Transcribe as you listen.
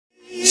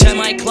at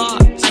my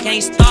clock, I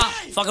can't stop.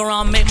 Fuck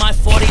around, make my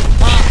 40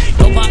 pop.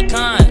 No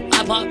popcorn,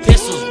 I pop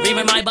pistols.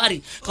 Reaming my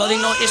body,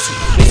 clothing no issue.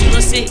 Bitch, you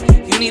look sick,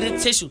 you need a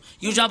tissue.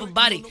 You drop a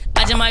body,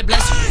 I just might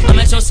bless you. I'm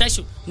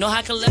metrosexual, no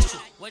high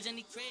cholesterol. Where's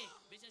Jenny Craig?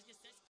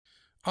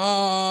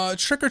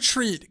 Trick or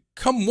treat.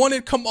 Come one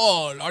and come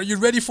all. Are you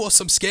ready for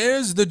some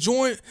scares? Then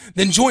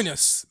join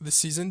us this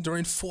season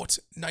during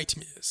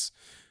Fortnite.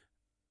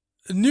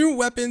 New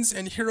weapons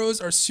and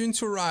heroes are soon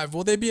to arrive.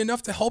 Will they be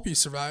enough to help you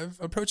survive?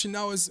 Approaching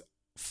now is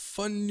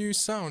fun new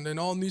sound and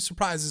all new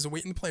surprises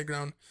await in the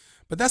playground.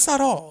 But that's not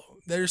all.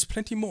 There's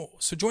plenty more.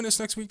 So join us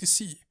next week to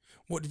see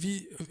what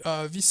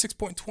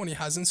V6.20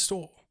 has in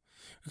store.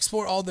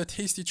 Explore all the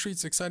tasty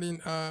treats,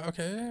 exciting.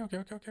 Okay.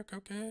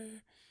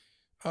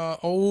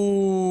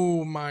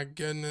 Oh my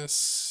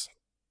goodness.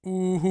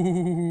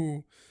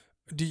 Ooh.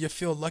 Do you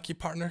feel lucky,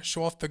 partner?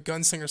 Show off the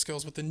gunslinger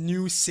skills with the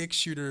new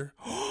 6-shooter.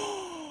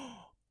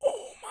 Oh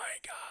my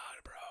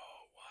god, bro.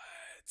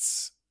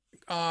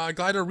 What?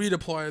 Glider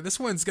redeploy. This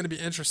one's gonna be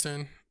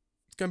interesting.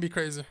 It's gonna be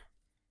crazy.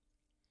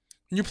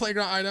 New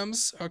playground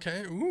items.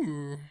 Okay.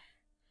 Ooh.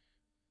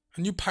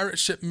 A new pirate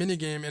ship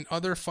minigame and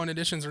other fun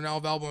additions are now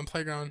available in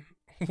playground.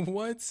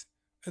 What?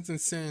 That's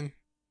insane.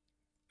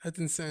 That's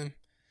insane.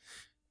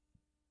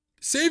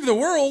 Save the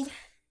world?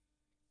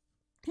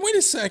 Wait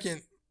a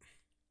second.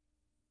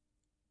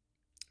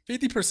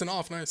 50%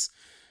 off. Nice.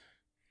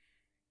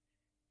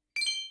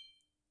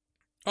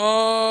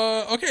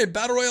 Okay.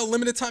 Battle Royale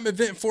limited time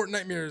event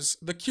Fortnite.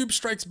 The cube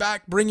strikes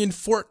back, bringing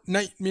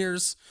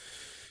Fortnite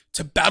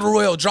to Battle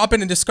Royale. Drop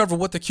in and discover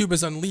what the cube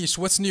has unleashed.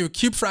 What's new?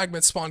 Cube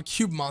fragments spawn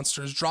cube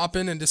monsters. Drop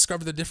in and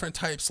discover the different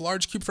types.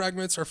 Large cube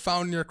fragments are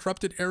found near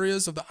corrupted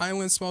areas of the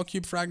island. Small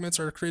cube fragments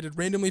are created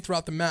randomly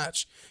throughout the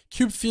match.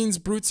 Cube fiends,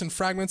 brutes, and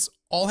fragments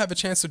all have a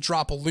chance to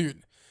drop a loot.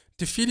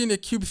 Defeating a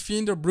cube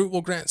fiend or brute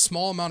will grant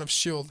small amount of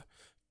shield.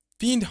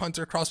 Fiend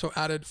hunter crossbow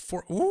added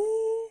for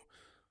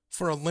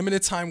a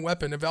limited time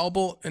weapon.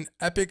 Available an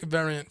epic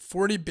variant.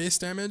 40 base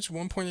damage,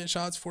 1.8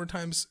 shots, 4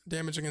 times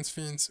damage against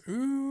fiends.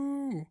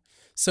 Ooh.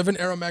 7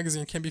 arrow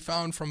magazine can be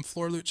found from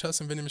floor loot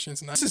chests and vending machines.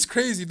 This is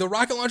crazy. The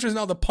rocket launcher is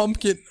now the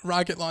pumpkin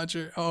rocket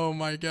launcher. Oh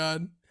my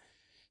god.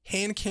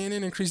 Hand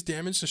cannon increased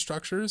damage to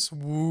structures.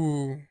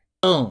 Woo.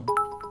 Oh.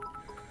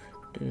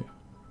 Dude.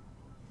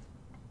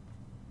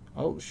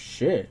 Oh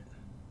shit.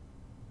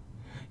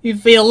 You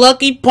feel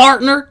lucky,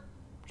 partner?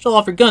 Show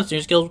off your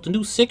gunslinger skills with the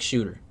new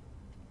 6-shooter.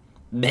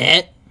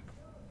 Bet.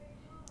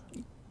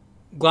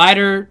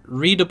 Glider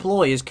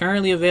redeploy is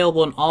currently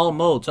available in all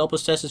modes. Help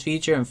us test this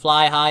feature and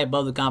fly high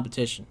above the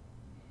competition.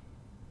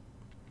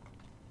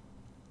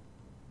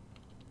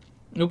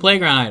 New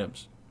playground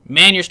items.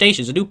 Man your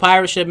stations. A new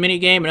pirate ship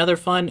minigame and other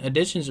fun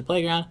additions to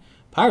playground.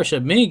 Pirate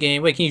ship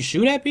minigame? Wait, can you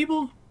shoot at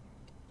people?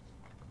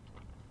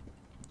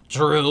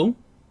 True.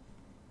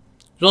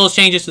 As well as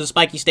changes to the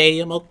spiky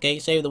stadium. Okay,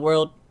 save the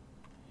world.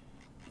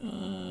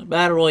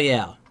 Battle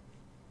Royale.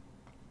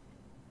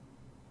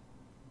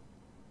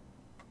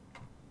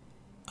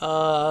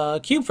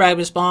 Cube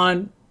fragments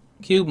spawn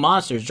cube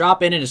monsters.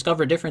 Drop in and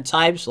discover different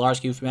types.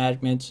 Large cube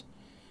fragments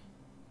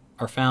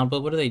are found,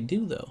 but what do they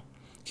do though?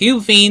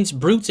 Cube fiends,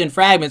 brutes, and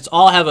fragments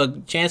all have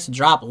a chance to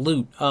drop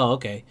loot. Oh,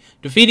 okay.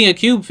 Defeating a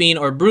cube fiend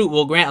or brute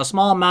will grant a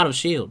small amount of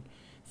shield.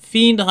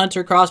 Fiend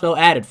hunter crossbow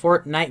added.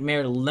 Fortnite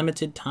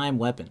limited time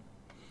weapon.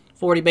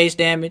 40 base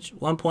damage,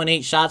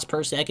 1.8 shots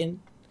per second.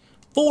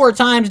 4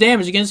 times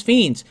damage against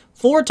fiends.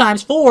 4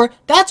 times 4,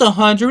 that's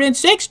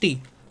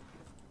 160.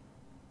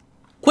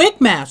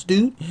 Quick maths,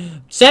 dude.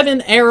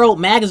 7 arrow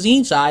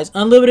magazine size,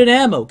 unlimited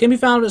ammo. Can be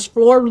found as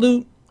floor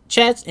loot,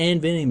 chests,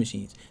 and vending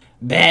machines.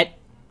 Bet.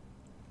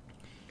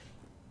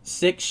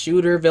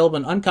 6-shooter available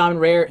in uncommon,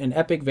 rare, and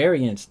epic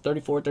variants.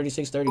 34,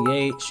 36,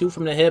 38. Shoot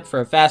from the hip for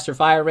a faster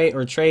fire rate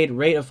or trade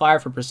rate of fire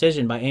for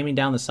precision by aiming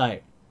down the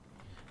sight.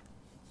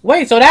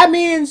 Wait, so that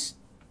means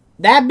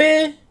that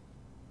bit...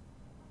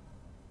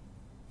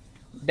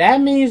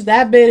 That means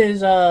that bit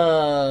is,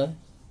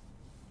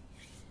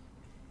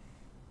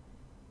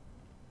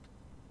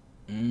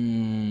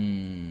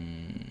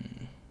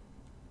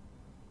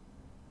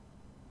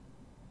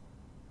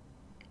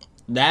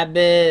 that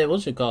bit,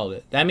 what you call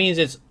it? That means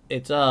it's,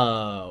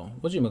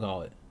 what you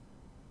call it?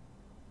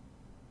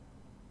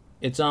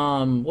 It's,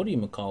 what do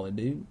you call it,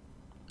 dude?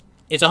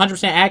 It's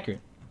 100%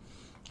 accurate.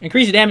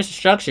 Increase the damage to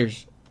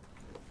structures.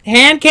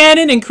 Hand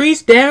cannon,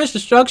 increased damage to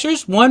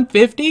structures,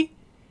 150.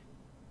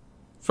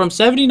 From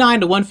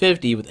 79 to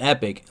 150 with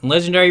epic. And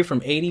legendary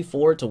from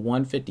 84 to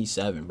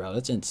 157, bro.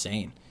 That's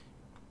insane.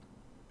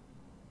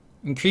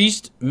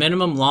 Increased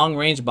minimum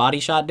long-range body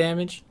shot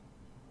damage.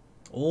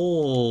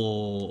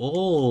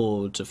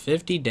 Oh, to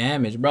 50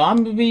 damage, bro.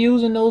 I'm gonna be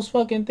using those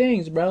fucking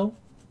things, bro.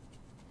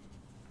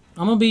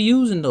 I'm gonna be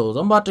using those.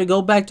 I'm about to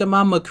go back to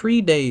my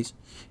McCree days.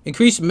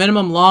 Increased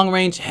minimum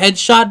long-range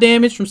headshot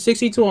damage from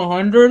 60 to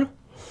 100.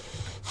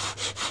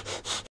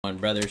 Come on,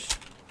 brothers.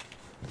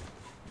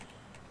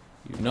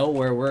 You know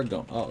where we're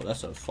going. Oh,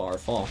 that's a far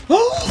fall.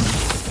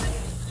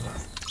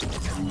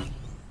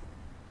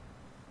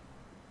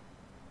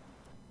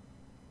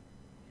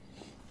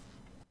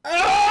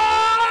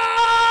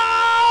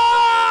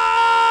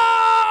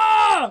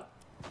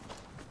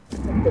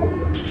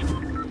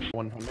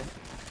 one on me.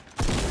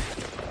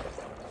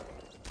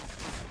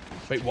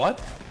 Wait,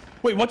 what?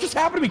 Wait, what just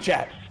happened to me,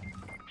 chat?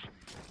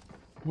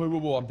 Wait,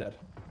 whoa, I'm dead.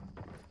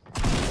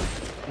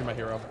 You're my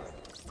hero.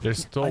 There's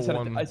still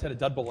one. I said a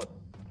dud bullet.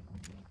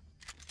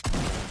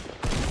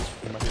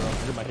 You're my hero.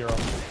 You're my hero.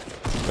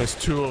 There's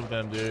two of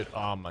them, dude.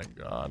 Oh my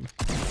god.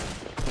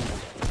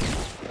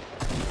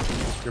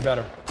 You're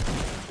better.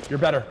 You're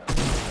better.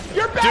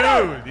 You're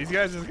better! Dude, these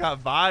guys just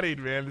got bodied,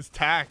 man. This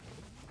tack.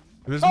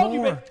 There's Oh,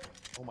 more.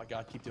 Oh my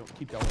god, keep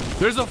going.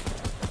 There's a.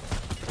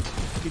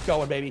 Keep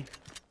going, baby.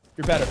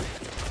 You're better.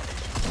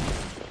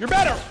 You're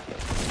better!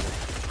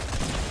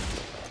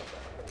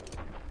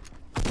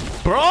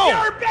 Bro!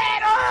 You're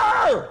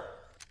better!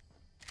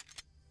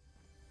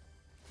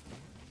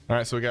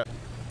 Alright, so we got.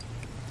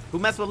 Who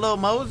messed with Lil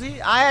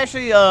Mosey? I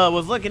actually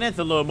was looking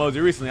into Lil Mosey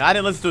recently. I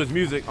didn't listen to his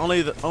music.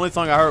 The only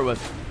song I heard was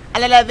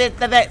I love it,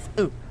 the vex.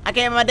 Ooh, I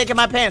can't have my dick in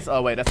my pants.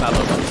 Oh wait, that's not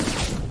Lil Mosey.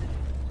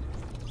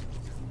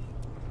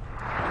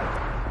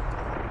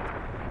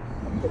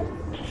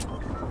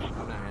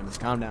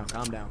 Calm down,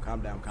 calm down, calm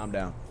down, calm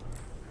down.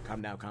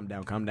 Calm down, calm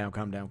down, calm down,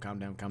 calm down, calm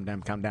down, calm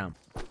down, calm down.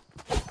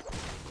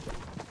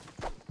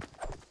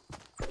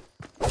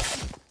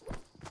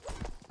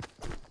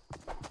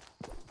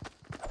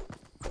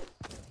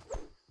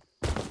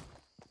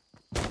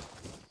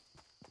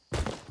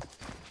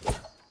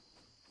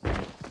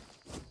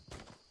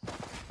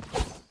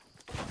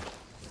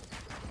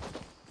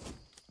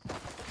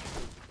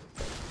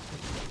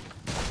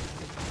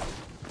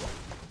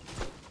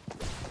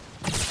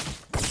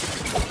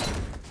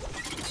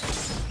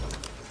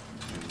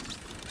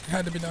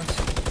 Had to be done.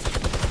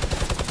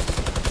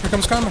 Here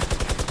comes karma.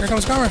 Here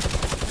comes karma.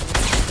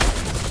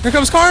 Here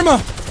comes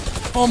karma.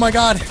 Oh my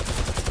god.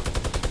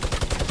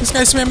 This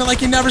guy spammed it like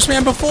he never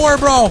spammed before,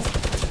 bro.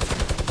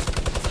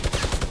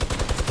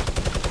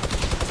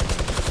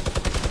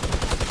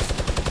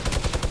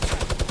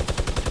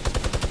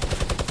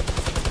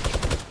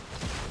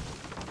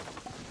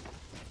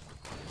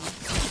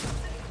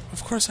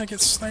 Of course I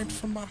get sniped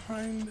from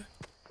behind.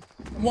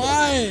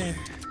 Why?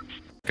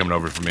 Coming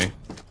over for me.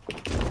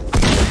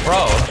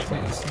 Bro.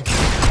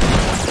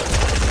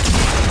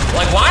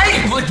 Like, why are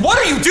you, like, what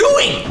are you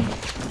doing?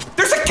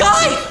 There's a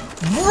guy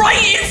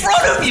right in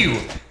front of you.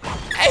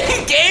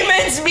 And game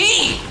ends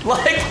me.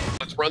 Like,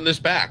 Let's run this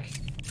back.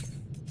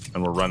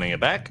 And we're running it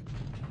back.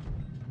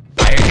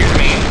 here's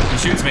me. He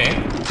shoots me.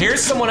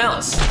 Here's someone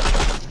else.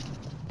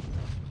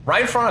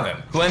 Right in front of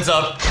him. Who ends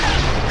up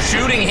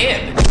shooting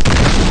him.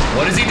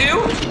 What does he do?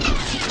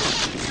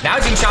 Now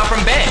he's being shot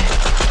from bed.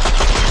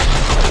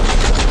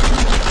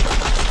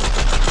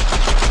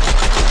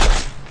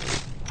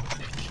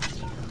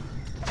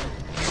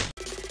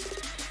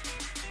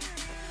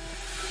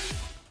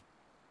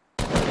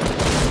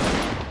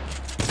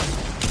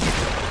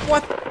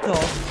 What the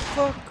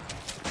fuck?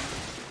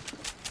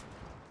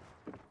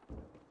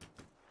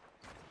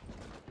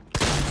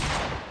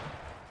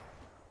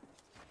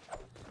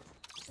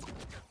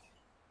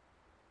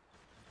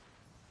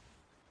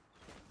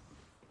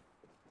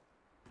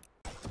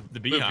 The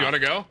beehive. You wanna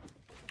go?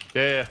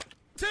 Yeah.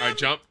 Alright,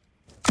 jump.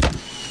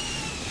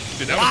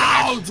 Dude, that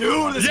Wow, was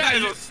dude, this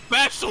guy's a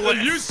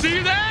specialist. You see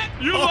that?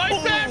 You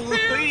like that, Holy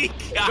man?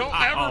 cow.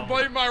 Don't ever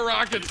blame my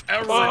rockets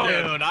ever Oh,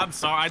 again. dude, I'm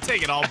sorry. I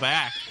take it all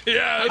back.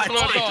 Yeah, that's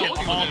what take I it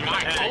thought. all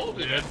I back, told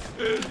you.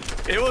 dude.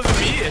 It was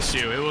a me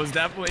issue. It was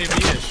definitely a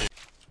me issue.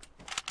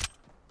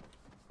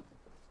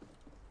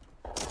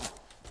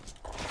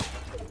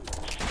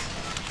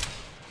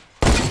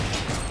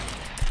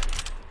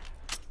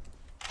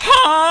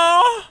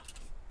 Huh?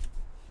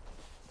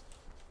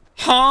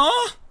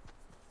 Huh?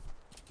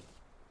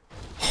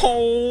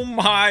 Oh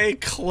my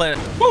clip.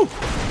 Woo!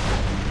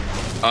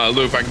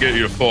 Lou, if I can get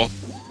you to full.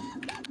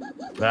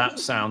 That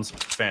sounds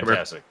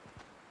fantastic.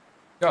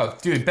 Oh,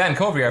 dude, Ben,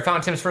 come over here. I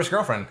found Tim's first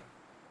girlfriend.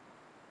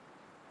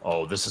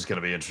 Oh, this is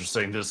gonna be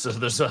interesting. There's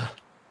a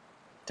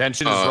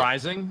tension is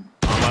rising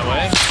on my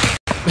way.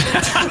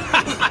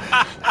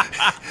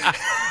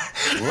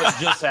 What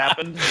just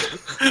happened?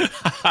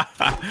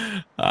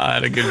 I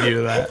had a good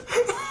view of that.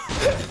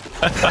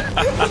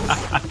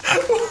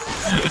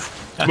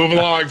 Move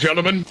along,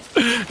 gentlemen.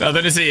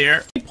 Nothing to see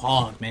here.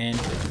 Pog, man.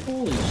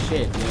 Holy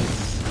shit, dude.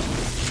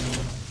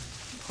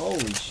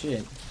 Holy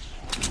shit.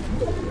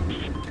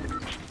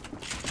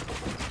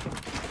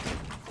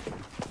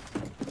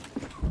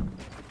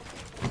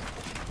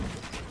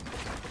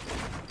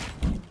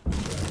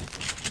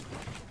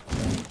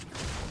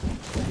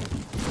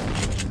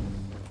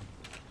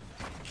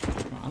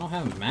 I don't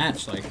have a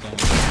match like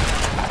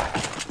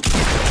that.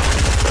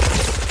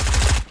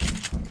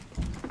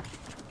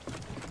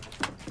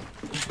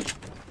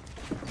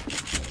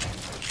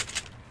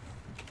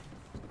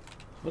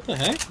 What the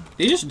heck?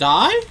 Did he just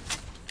die?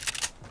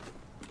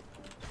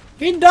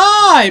 He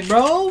died,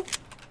 bro!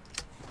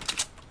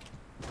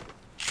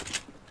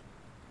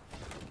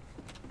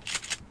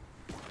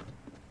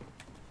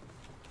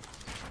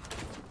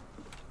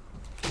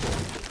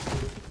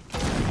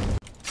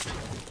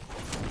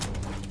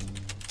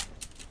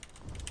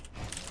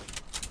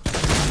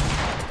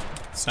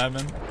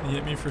 Seven. He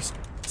hit me for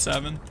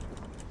 7.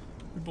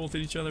 We both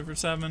hit each other for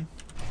 7.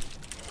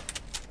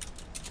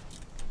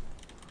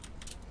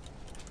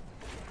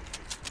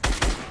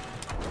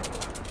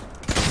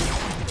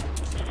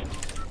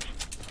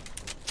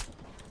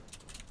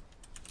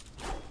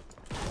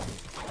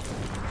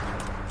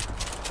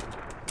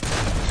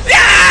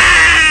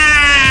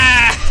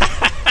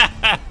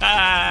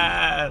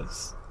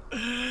 Yes!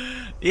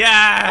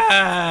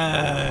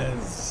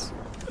 Yes!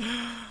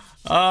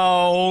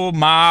 Oh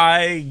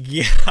my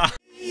god.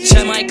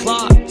 Check my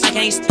clock, I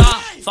can't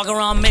stop. Fuck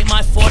around, make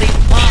my 40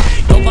 pop.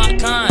 No pop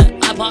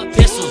con, I pop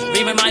pistols.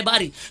 Reaming my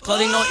body,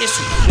 clothing no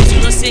issue. Bitch, you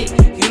look sick,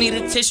 you need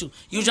a tissue.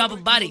 You drop a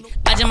body,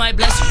 I just might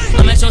bless you.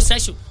 I'm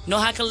metrosexual, no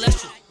high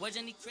cholesterol. Where's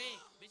Jenny Craig?